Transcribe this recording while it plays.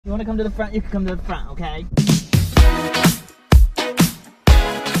You wanna come to the front? You can come to the front, okay?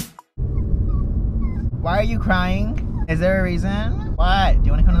 Why are you crying? Is there a reason? What? Do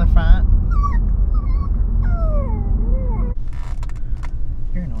you wanna come to the front?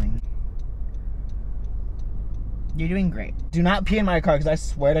 You're annoying. You're doing great. Do not pee in my car, because I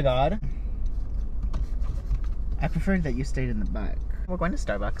swear to God, I preferred that you stayed in the back. We're going to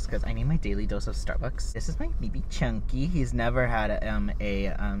Starbucks because I need my daily dose of Starbucks. This is my baby Chunky. He's never had a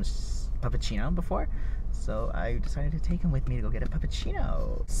puppuccino before, so I decided to take him with me to go get a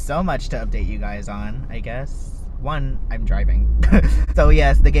puppuccino. So much to update you guys on, I guess. One, I'm driving. So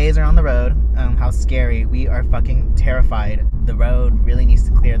yes, the gays are on the road. How scary. We are fucking terrified. The road really needs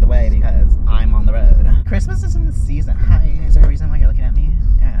to clear the way because I'm on the road. Christmas is in the season. Hi, is there a reason why you're looking at me?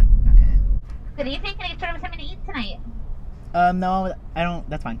 Yeah, okay. Good evening. Can I tell them something to eat tonight? No, I don't,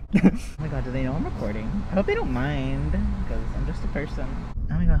 that's fine. Oh my god, do they know I'm recording? I hope they don't mind, because I'm just a person.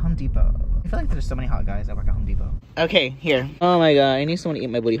 Oh my god, Home Depot. I feel like there's so many hot guys that work at Home Depot. Okay, here. Oh my god, I need someone to eat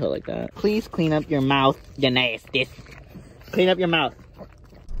my booty hole like that. Please clean up your mouth, you nasty. Clean up your mouth.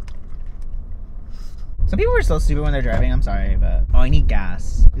 Some people are so stupid when they're driving, I'm sorry, but... Oh, I need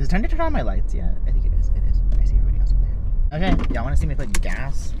gas. Is it time to turn on my lights yet? I think it is, I see everybody else up there. Okay, y'all wanna see me put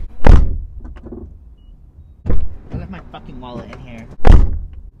gas? I left my fucking wallet in here.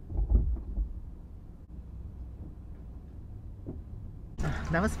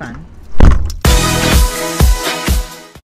 That was fun.